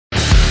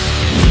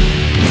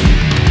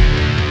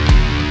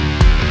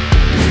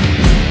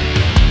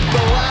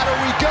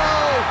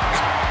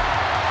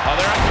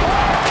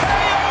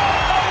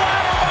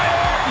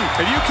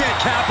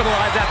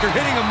capitalize after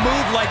hitting a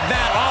move like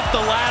that off the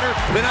ladder,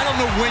 then I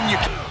don't know when you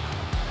can.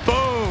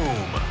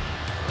 Boom.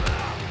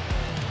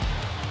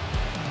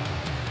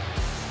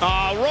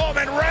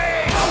 Roman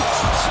Reigns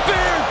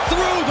speared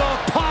through the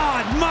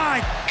pod.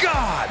 My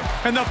God.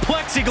 And the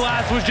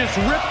plexiglass was just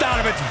ripped out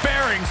of its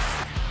bearings.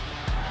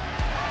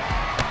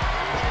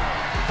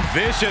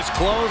 Vicious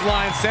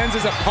clothesline sends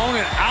his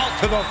opponent out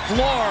to the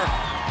floor.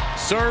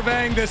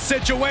 Surveying the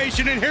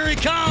situation, and here he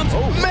comes.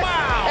 Oh,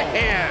 wow!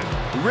 Man.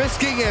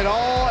 Risking it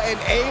all and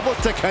able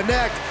to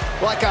connect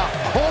like a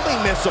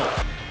homing missile.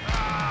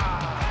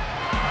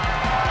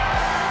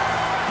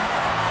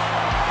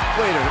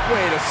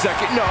 Wait a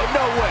second. No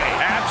way.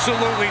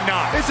 Absolutely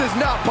not. This is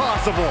not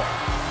possible.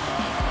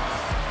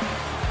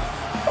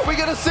 Are we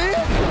gonna see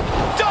it?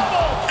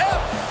 Double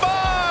F5!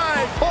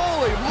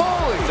 Holy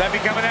moly! Does that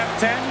become an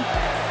F10?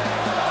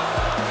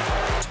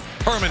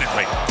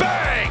 Permanently.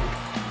 Bang!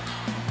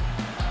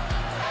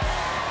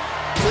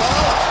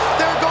 Well,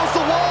 there goes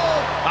the wall.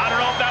 I don't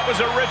know if that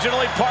was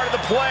originally part of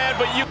the plan,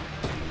 but you...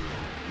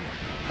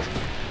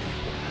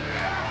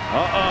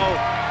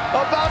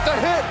 About to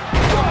hit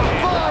the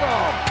bottom.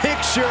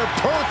 Picture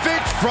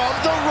perfect from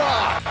The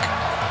Rock.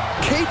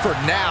 Caper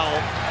now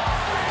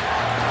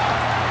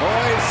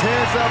poise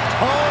his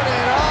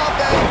opponent up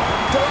and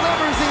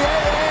delivers the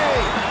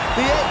AA.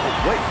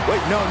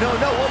 Wait, no.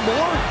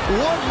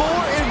 One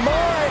more in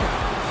mind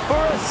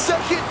for a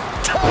second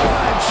time.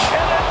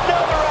 And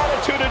another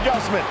attitude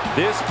adjustment.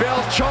 This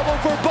spells trouble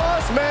for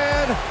Boss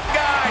Man.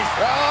 Guys.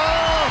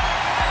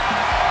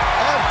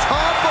 On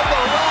top of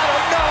the ladder.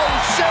 No,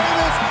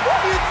 Sheamus,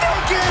 what are you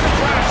thinking?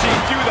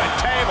 Crashing through the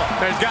table.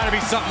 There's got to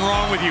be something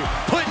wrong with you.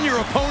 Putting your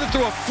opponent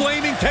through a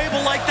flaming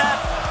table like that?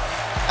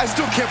 I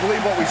still can't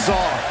believe what we saw.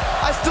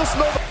 I still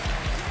smell the...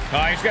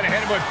 He's going to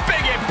hit him with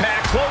big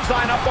impact.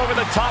 Clothesline up over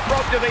the top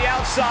rope to the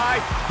outside.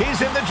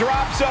 He's in the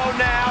drop zone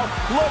now.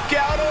 Look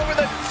out over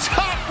the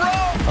top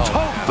rope.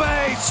 Tope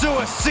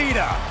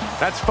suicida.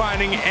 That's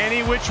finding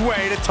any which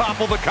way to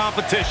topple the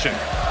competition.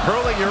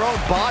 Hurling your own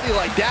body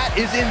like that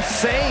is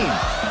insane.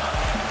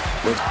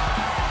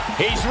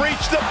 He's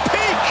reached the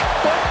peak.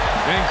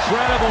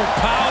 Incredible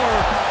power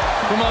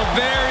from a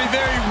very,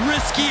 very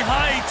risky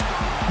height.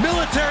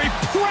 Military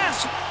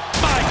press.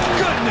 My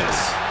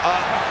goodness.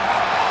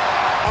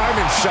 I'm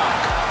in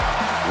shock.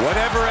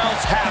 Whatever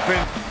else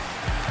happened.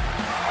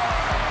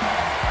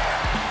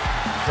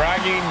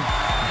 Dragging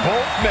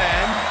both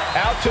men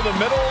out to the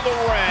middle of the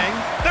ring.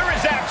 There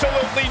is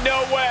absolutely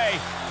no way.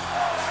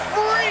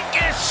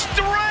 Freakish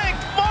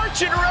strength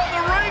marching around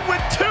the ring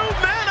with two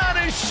men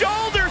on his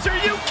shoulders.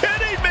 Are you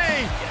kidding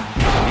me?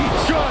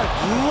 Good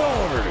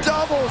Lord.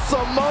 Double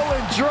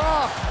Samoan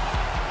drop.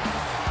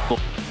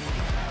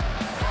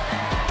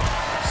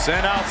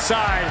 Sent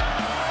outside.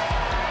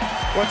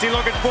 What's he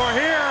looking for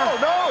here? Oh,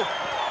 no.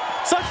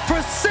 Such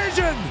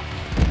precision.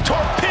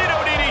 Torpedo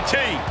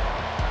DDT.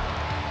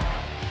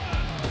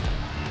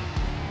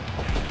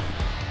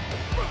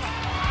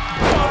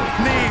 Both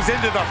knees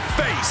into the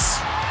face.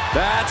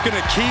 That's going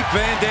to keep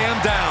Van Dam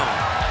down.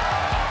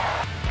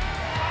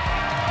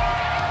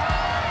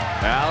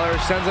 Balor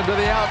sends him to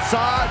the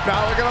outside.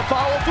 Balor going to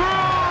follow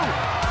through.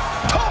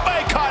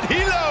 Tope con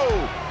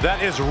hilo.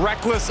 That is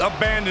reckless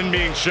abandon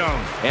being shown.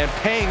 And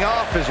paying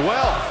off as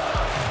well.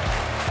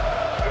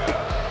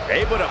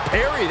 Able to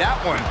parry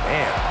that one.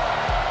 Man.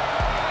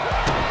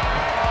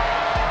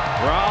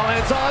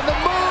 Rollins on the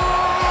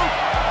move.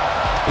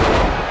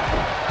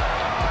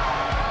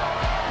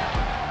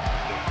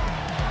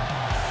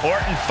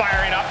 Orton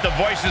firing up. The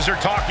voices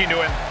are talking to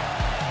him.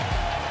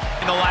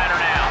 In the ladder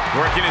now.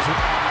 Working his...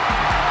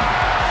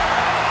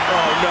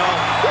 Oh, no.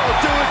 Don't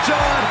do it,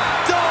 John.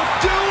 Don't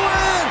do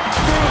it.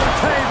 Through the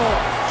table.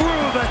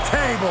 Through the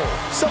table.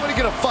 Somebody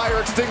get a fire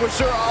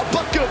extinguisher, a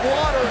bucket of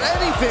water,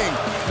 anything.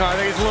 I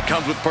think his look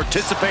comes with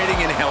participating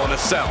in Hell in a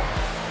Cell.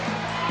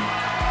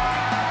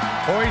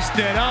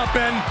 Hoisted up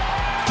and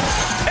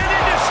he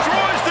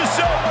destroys the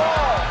cell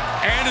wall.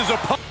 And his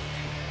opponent.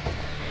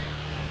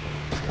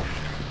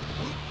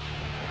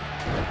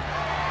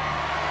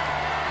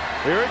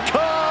 Here it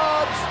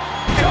comes.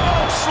 Go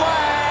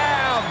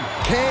slam.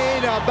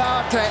 Kane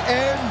about to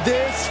end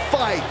this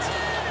fight.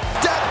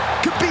 That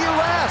could be your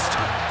last.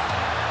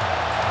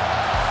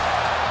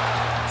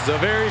 It's a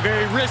very,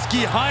 very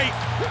risky height.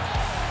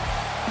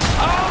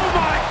 Oh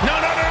my! No.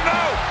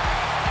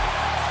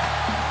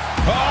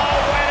 Oh,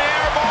 went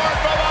airborne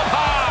from up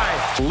high.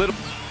 Little.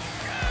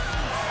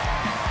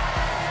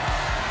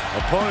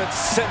 Opponent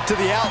sent to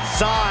the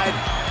outside.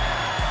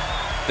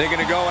 They're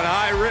gonna go in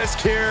high risk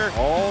here.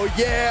 Oh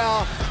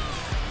yeah.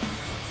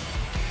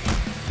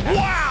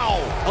 Wow!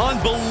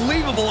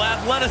 Unbelievable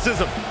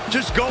athleticism.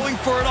 Just going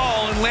for it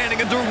all and landing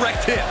a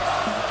direct hit.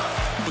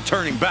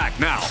 Turning back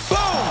now.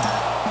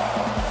 Boom!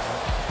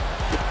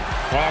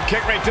 Well,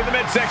 kick right to the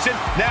midsection.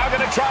 Now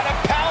going to try to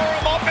power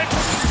him up, and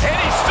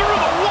he's through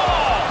the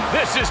wall.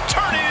 This is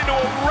turning into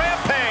a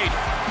rampage.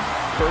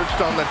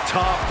 Perched on the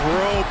top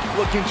rope,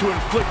 looking to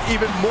inflict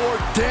even more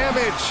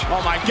damage.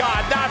 Oh my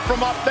God, not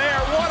from up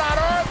there. What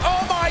on earth? Oh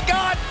my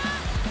God!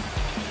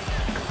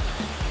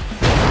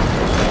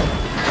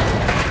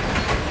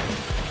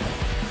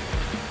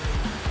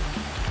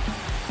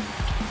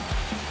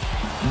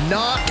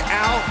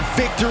 Knockout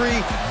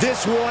victory.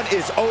 This one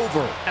is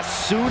over as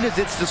soon as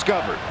it's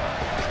discovered.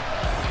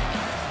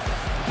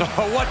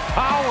 Oh, what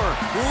power!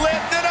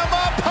 Lifting him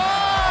up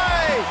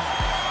high!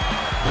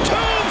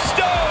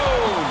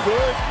 Tombstone!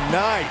 Good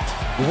night.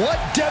 What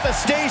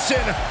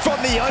devastation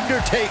from The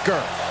Undertaker.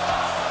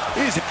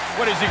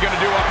 What is he going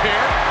to do up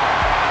here?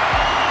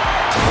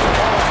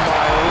 Oh,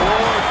 my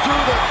Lord,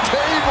 through the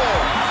table!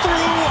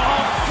 Through a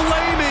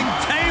flaming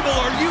table,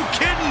 are you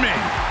kidding me?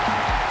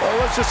 Oh,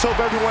 let's just hope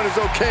everyone is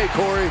okay,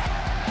 Corey.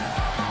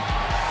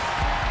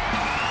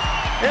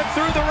 And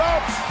through the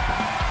ropes.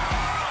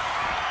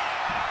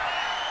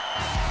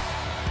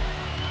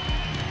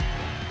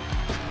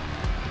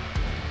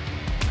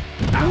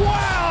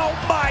 Wow,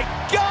 my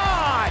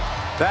God!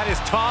 That is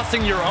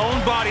tossing your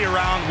own body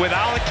around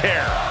without a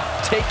care.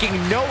 Taking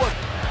no...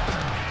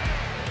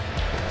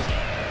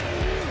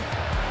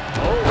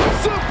 Oh,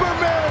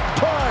 Superman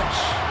punch!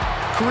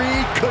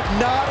 Creed could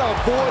not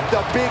avoid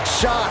the big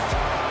shot.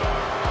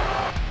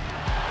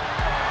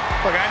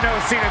 Look, I know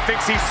Cena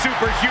thinks he's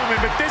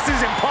superhuman, but this is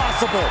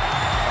impossible.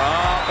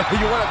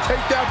 You want to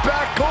take that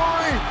back,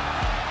 Corey?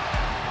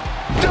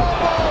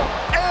 Double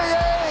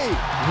AA!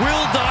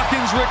 Will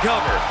Dawkins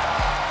recover?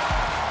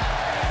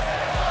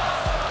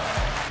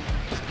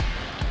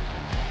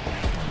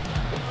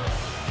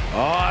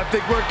 Oh, I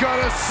think we're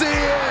gonna see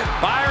it.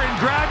 Byron,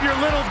 grab your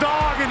little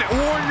dog and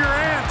warn your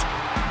aunt.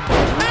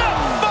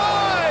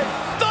 F5!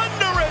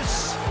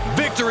 Thunderous!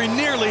 Victory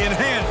nearly in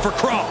hand for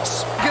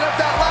Cross. Get up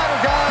that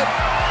ladder, God.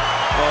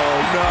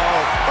 Oh, no.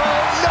 Oh,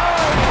 no!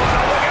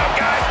 Look out,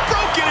 guys.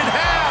 Broken in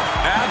half.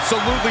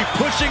 Absolutely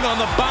pushing on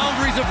the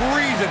boundaries of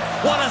reason.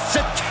 What a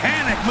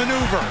satanic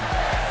maneuver.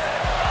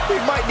 We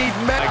might need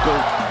medical.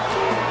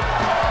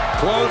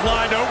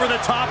 Clothesline over the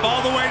top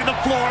all the way to the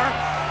floor.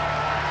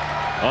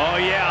 Oh,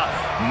 yeah.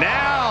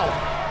 Now.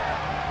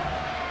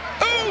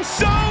 Oh,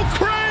 so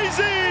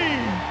crazy.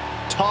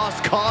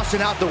 Tossed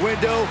caution out the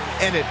window,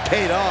 and it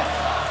paid off.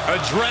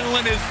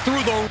 Adrenaline is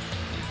through the...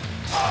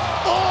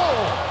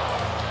 Oh!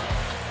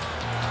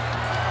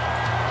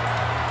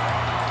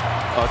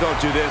 Oh,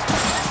 don't do this.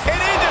 And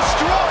he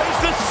destroys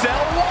the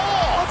cell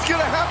wall. What's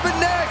gonna happen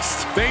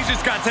next? Things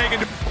just got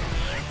taken to...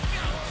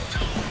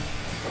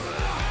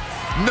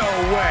 No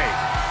way.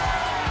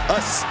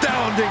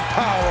 Astounding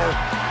power.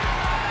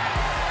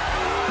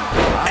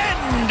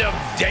 End of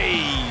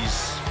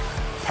days.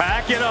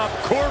 Pack it up.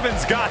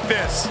 Corbin's got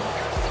this.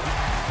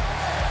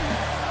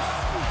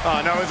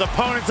 Oh, no, his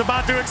opponent's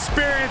about to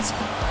experience...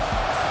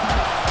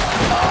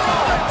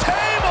 Oh, the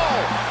table!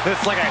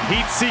 It's like a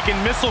heat-seeking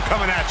missile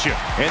coming at you.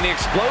 And the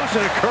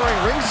explosion occurring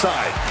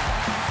ringside.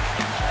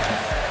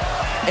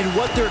 And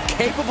what they're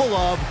capable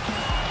of.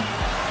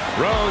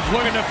 Rhodes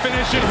looking to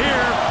finish it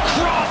here.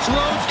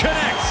 Crossroads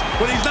connects,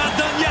 but he's not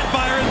done yet,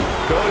 Byron.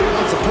 Cody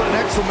wants to put an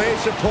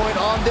exclamation point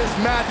on this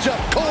matchup.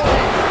 Corey,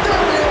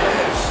 there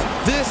it is!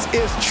 This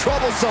is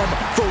troublesome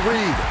for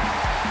Reed.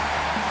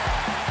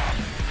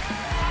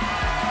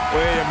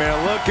 Wait a minute,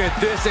 look at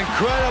this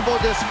incredible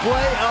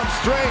display of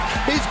strength.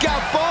 He's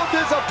got both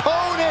his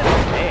opponents.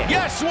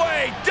 Yes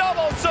way,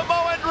 double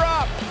Samoan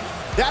drop.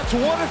 That's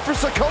won it for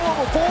Sikoa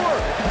before.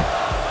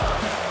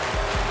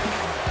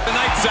 Good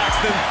night,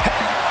 Saxton.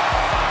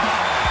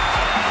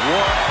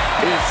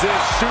 What is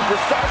this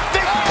superstar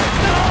thing? Oh,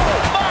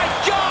 no! My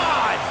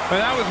God!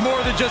 And that was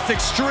more than just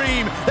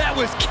extreme. That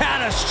was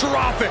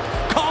catastrophic.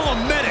 Call a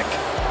medic.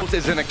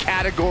 This is in a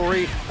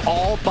category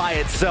all by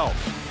itself.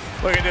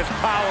 Look at this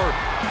power.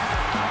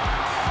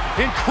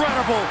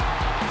 Incredible.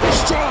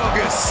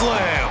 Strongest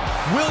slam.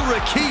 Will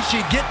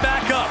Rikishi get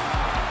back up?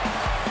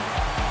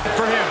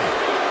 For him.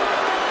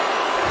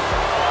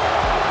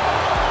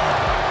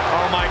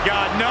 Oh, my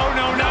God. No,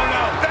 no, no,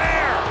 no.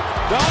 There.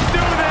 Don't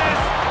do this.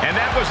 And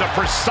that was a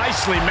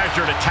precisely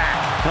measured attack.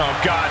 Oh,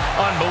 God,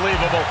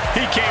 unbelievable.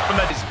 He came from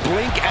the...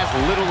 Blink as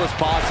little as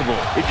possible.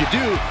 If you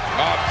do...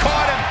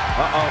 caught him.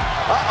 Uh-oh.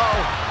 Uh-oh.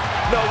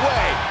 No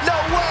way.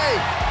 No way.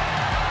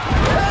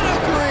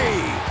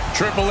 Pedigree.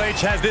 Triple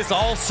H has this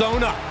all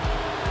sewn up.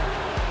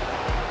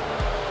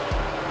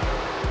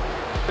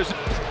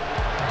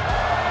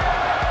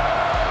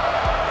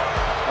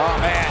 Oh,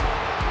 man.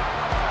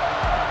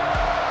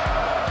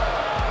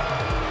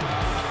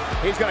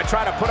 He's going to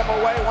try to put him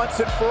away once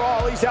and for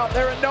all. He's out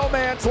there in no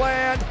man's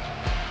land.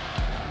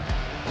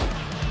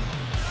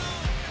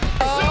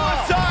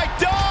 Suicide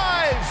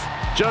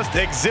dive! Just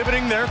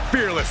exhibiting their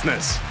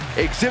fearlessness.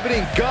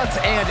 Exhibiting guts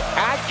and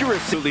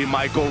accuracy,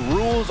 Michael.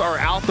 Rules are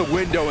out the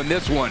window in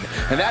this one.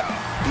 And that...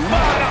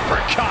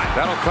 uppercut.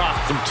 That'll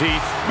cost some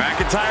teeth.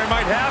 McIntyre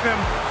might have him.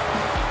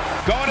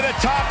 Going to the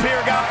top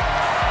here, guys.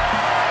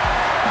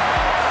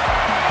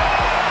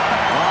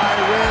 High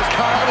risk,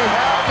 highly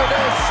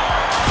hazardous.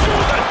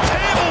 Through the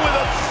table with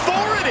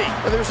authority.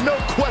 And there's no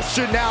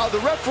question now, the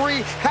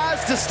referee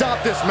has to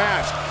stop this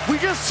match. We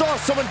just saw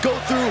someone go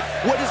through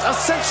what is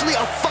essentially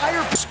a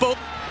fire spoke.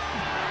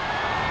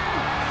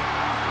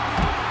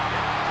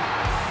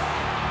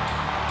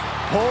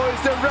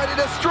 Poised and ready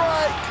to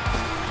strike.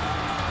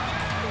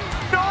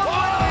 No,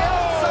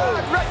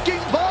 outside,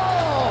 wrecking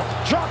ball.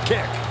 Drop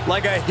kick.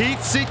 like a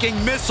heat-seeking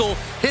missile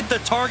hit the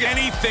target.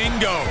 Anything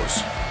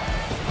goes.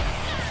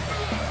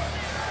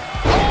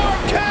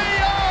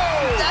 RKO!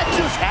 That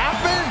just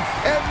happened,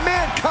 and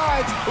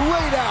Mankind's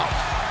laid out.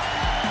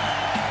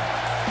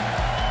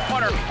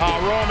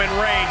 Roman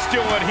Reigns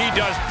doing what he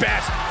does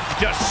best,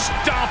 just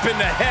stomping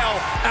the hell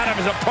out of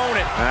his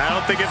opponent. I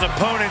don't think his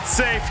opponent's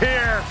safe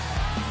here.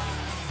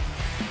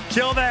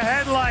 Kill the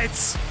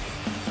headlights.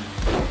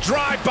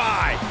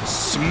 Drive-by.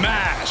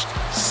 Smashed.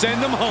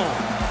 Send them home.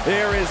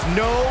 There is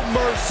no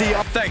mercy.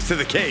 Thanks to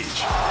the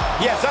cage.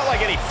 Yeah, it's not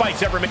like any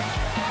fights ever made.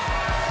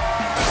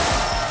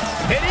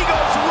 And he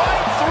goes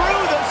right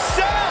through the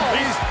cell.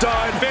 He's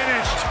done.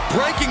 Finished.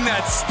 Breaking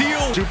that steel.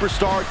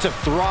 Superstar to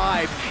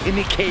thrive in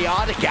the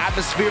chaotic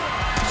atmosphere.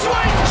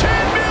 Sweet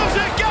chin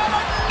music out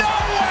of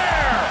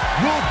nowhere.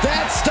 Will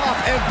that stop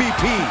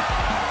MVP?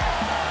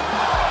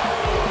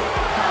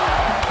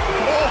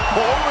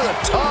 Oh, over the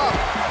top.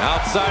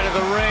 Outside of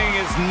the ring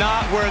is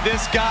not where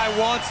this guy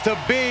wants to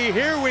be.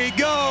 Here we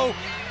go.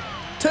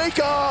 Take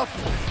off.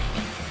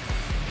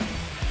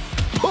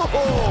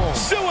 Oh,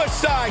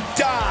 Suicide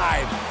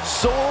dive.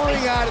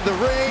 soaring out of the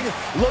ring,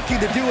 looking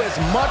to do as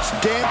much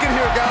damage. Get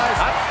here, guys.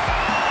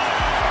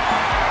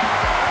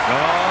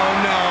 Oh,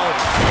 no.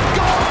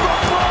 Go for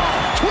the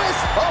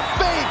twist of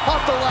fate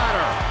off the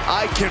ladder.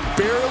 I can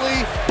barely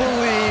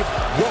believe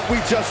what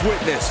we just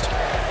witnessed.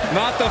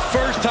 Not the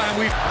first time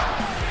we've...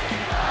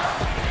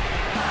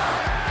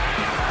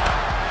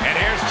 And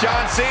here's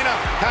John Cena.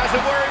 Has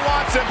him where he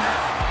wants him.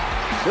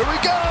 Here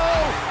we go.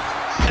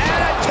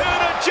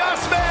 Attitude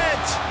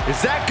adjustment. Is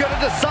that going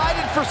to decide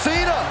it for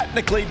Cena?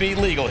 Technically be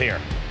legal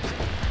here.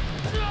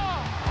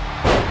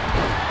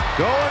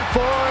 Going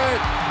for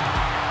it.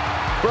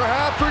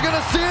 Perhaps we're going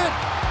to see it.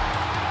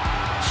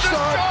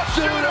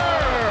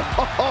 Sharpshooter.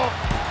 Oh.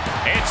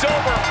 It's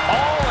over.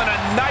 All in a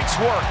night's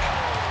work.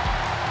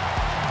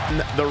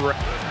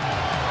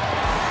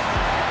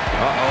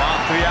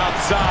 Off to the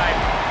outside.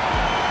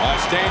 Oh,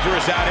 it's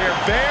dangerous out here.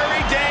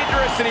 Very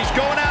dangerous, and he's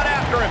going out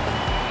after him.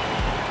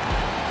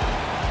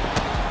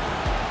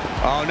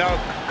 Oh, no.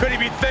 Could he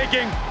be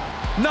thinking?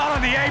 Not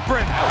on the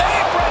apron.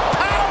 Apron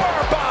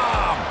power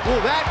bomb.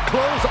 Will that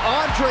close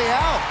Andre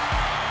out?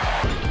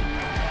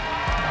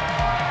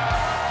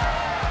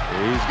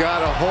 He's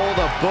got a hold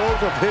of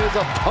both of his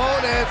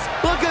opponents.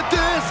 Look at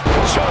this.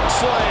 Choke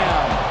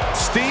slam.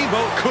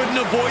 Steve-O couldn't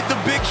avoid the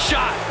big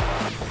shot.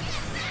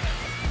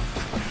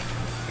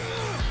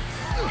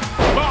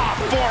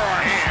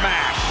 Forearm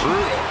smash.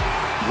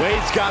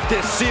 Wade's got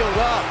this sealed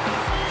up.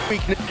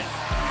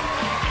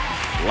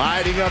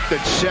 Lighting up the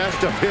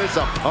chest of his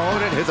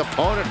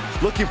opponent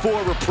looking for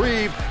a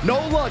reprieve. No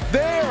luck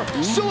there.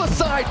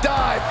 Suicide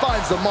dive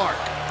finds the mark.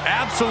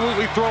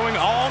 Absolutely throwing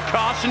all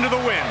caution to the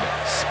wind.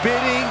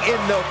 Spitting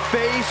in the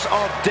face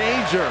of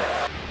danger.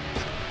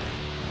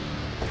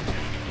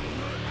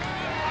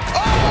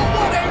 Oh,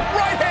 what a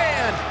right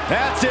hand.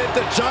 That's it.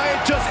 The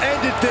Giant just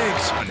ended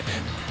things.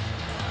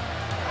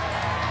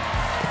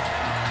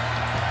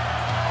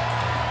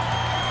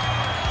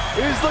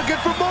 He's looking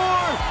for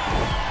more.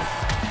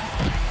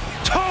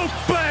 Tope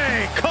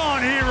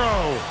Con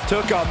Hero.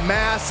 Took a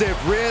massive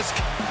risk,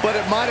 but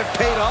it might have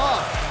paid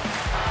off.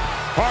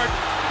 Hart.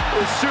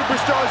 The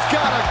Superstar's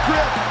got a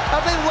grip.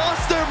 Have they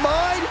lost their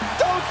mind?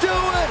 Don't do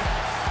it.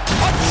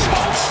 A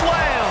choke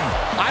slam.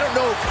 I don't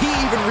know if he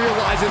even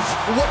realizes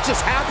what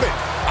just happened.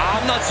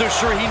 I'm not so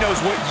sure he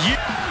knows what you...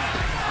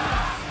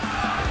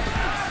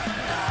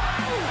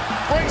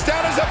 Brings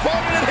down his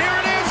opponent, and here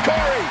it is,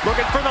 Corey.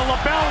 Looking for the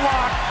lapel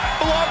lock.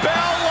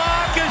 Lapel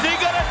lock. Is he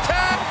going to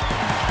tap?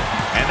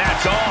 And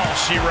that's all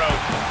she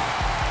wrote.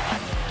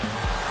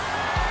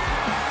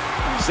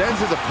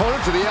 Sends his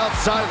opponent to the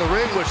outside of the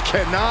ring, which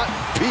cannot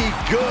be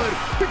good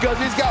because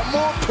he's got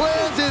more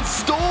plans in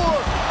store.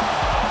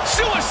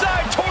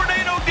 Suicide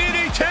tornado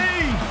DDT.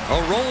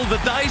 A roll of the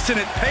dice and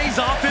it pays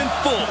off in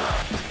full.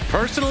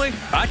 Personally,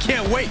 I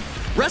can't wait.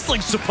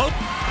 Wrestling's supposed...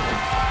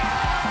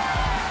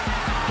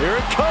 Here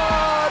it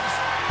comes.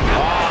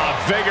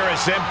 Ah,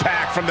 vigorous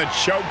impact from the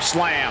choke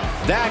slam.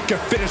 That could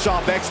finish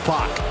off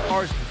X-Pac.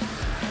 Oh,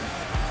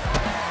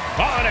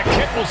 and a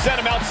kick will send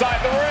him outside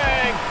the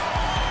ring.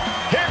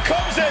 Here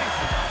comes a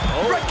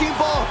Wrecking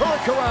Ball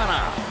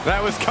Hurricanrana.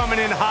 That was coming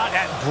in hot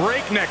at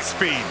breakneck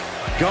speed.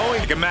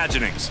 Going.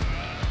 Imaginings.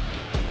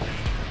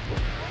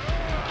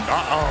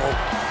 Uh-oh.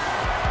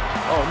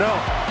 Oh, no.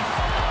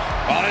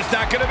 Oh, it's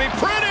not going to be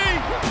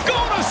pretty. Go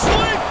to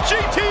sleep,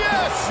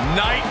 GTS.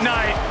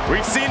 Night-night.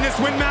 We've seen this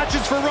win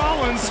matches for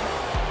Rollins.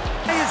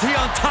 Why is he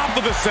on top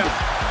of the center?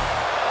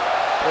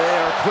 They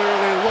are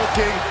clearly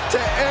looking to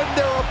end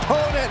their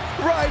opponent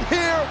right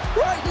here,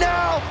 right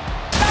now.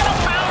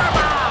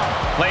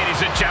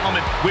 Ladies and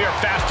gentlemen, we are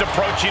fast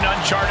approaching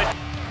uncharted.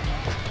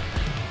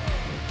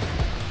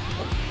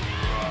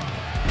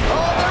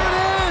 Oh, there it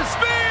is!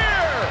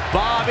 Spear!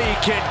 Bobby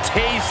can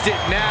taste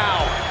it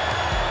now.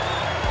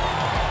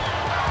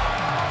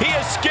 He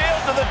has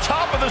scaled to the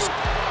top of the...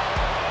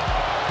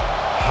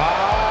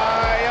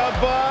 High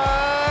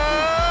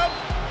above!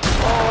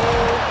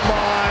 Oh,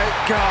 my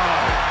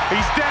God.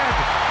 He's dead.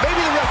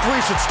 Maybe the ref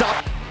referee should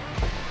stop.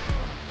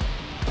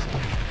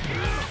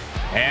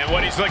 And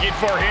what he's looking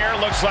for here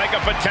looks like a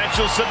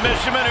potential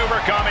submission maneuver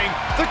coming.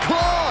 The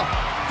claw,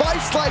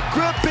 vice-like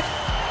grip.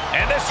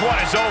 And this one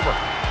is over.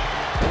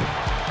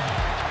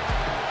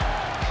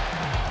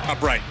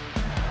 Upright.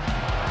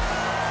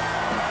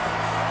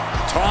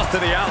 Toss to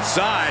the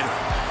outside.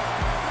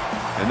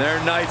 And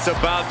their night's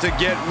about to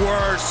get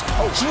worse.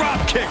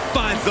 Drop kick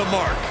finds the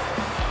mark.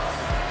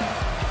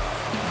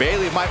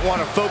 Bayley might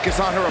want to focus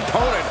on her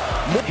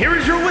opponent. Here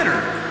is your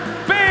winner,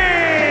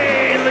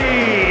 Bayley.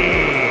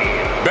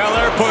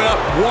 Belair put up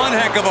one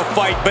heck of a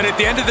fight, but at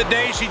the end of the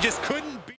day, she just couldn't.